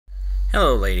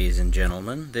Hello ladies and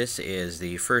gentlemen, this is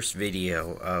the first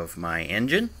video of my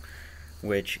engine,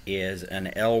 which is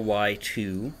an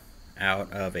LY2 out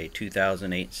of a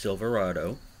 2008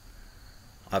 Silverado.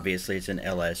 Obviously it's an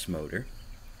LS motor.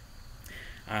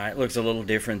 It looks a little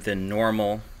different than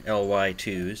normal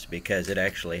LY2s because it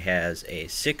actually has a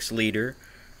 6-liter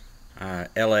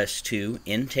LS2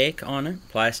 intake on it,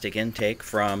 plastic intake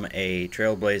from a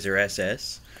Trailblazer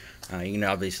SS. You can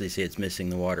obviously see it's missing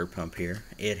the water pump here.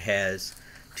 It has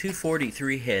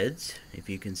 243 heads, if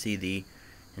you can see the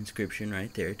inscription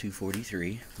right there,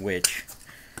 243, which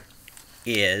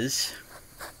is,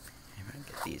 if I can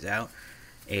get these out,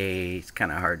 it's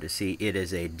kind of hard to see, it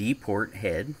is a D-port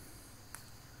head.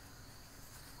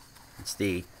 It's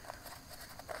the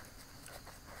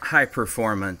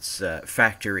high-performance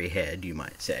factory head, you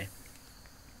might say.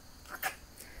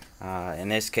 In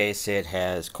this case, it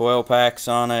has coil packs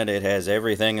on it. It has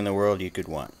everything in the world you could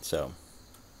want. So,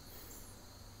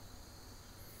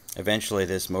 eventually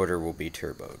this motor will be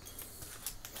turboed.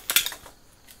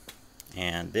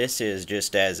 And this is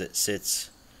just as it sits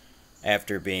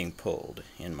after being pulled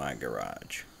in my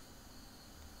garage.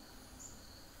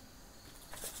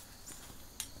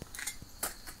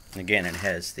 Again, it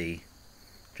has the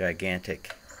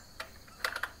gigantic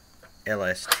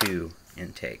LS2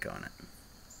 intake on it.